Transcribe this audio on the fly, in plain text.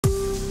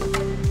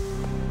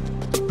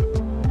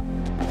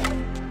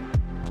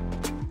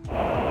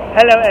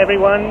Hello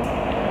everyone,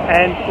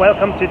 and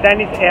welcome to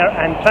Danny's Air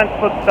and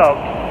Transport Talk.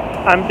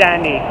 I'm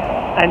Danny,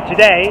 and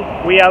today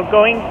we are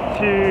going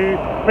to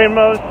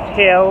Primrose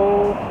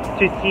Hill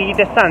to see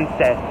the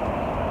sunset.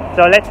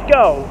 So let's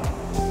go!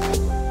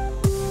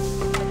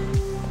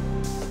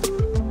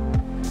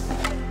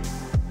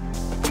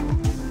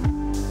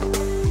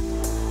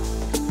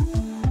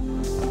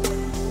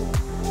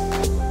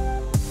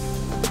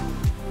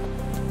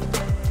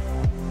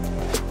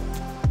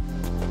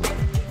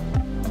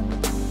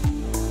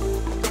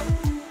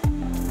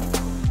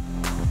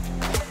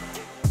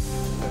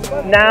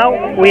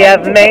 Now we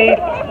have made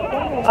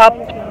up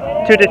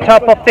to the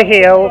top of the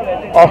hill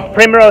of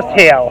Primrose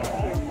Hill.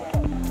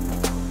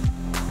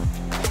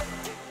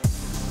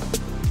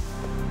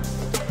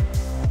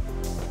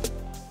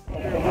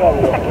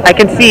 I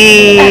can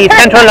see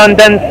central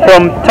London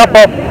from top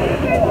of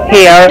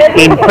here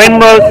in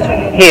Primrose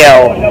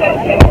Hill.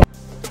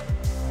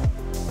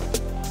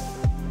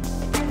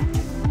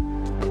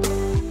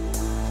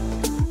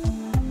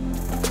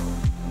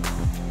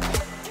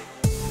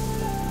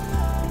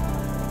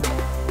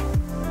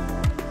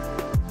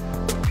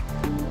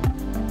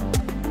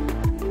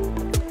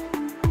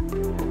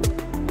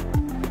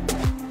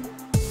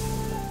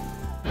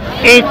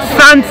 It's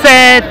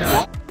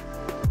sunset!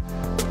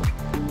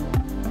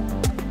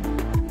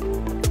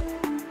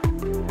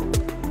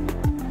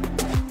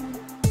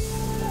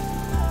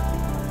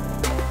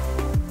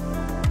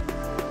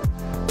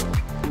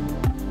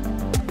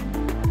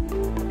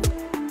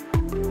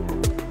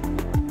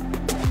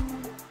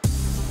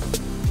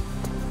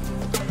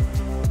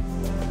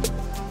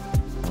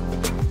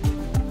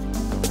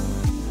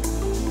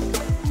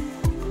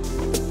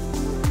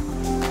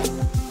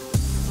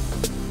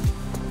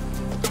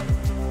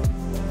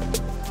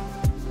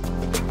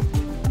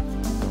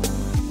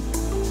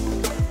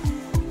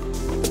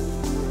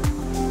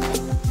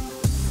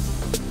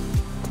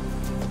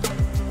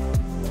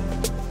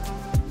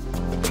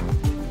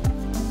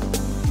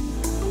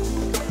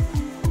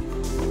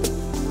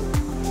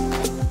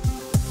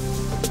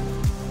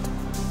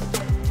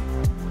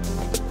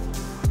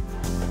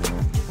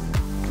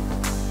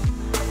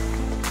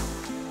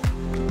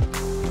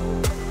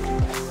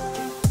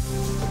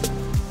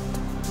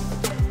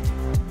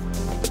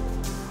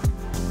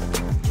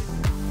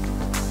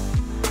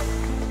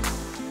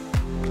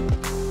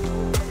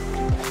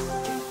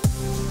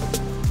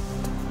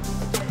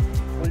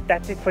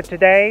 That's it for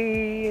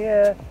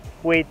today.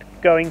 We're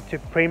going to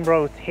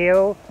Primrose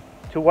Hill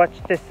to watch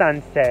the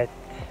sunset,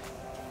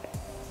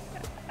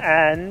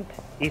 and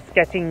it's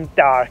getting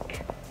dark.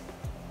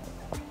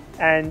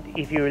 And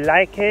if you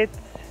like it,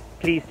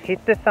 please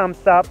hit the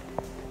thumbs up,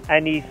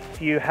 and if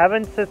you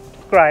haven't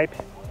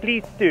subscribed,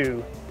 please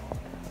do.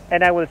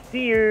 And I will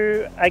see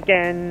you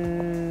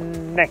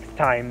again next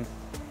time.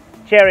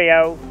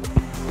 Cheerio!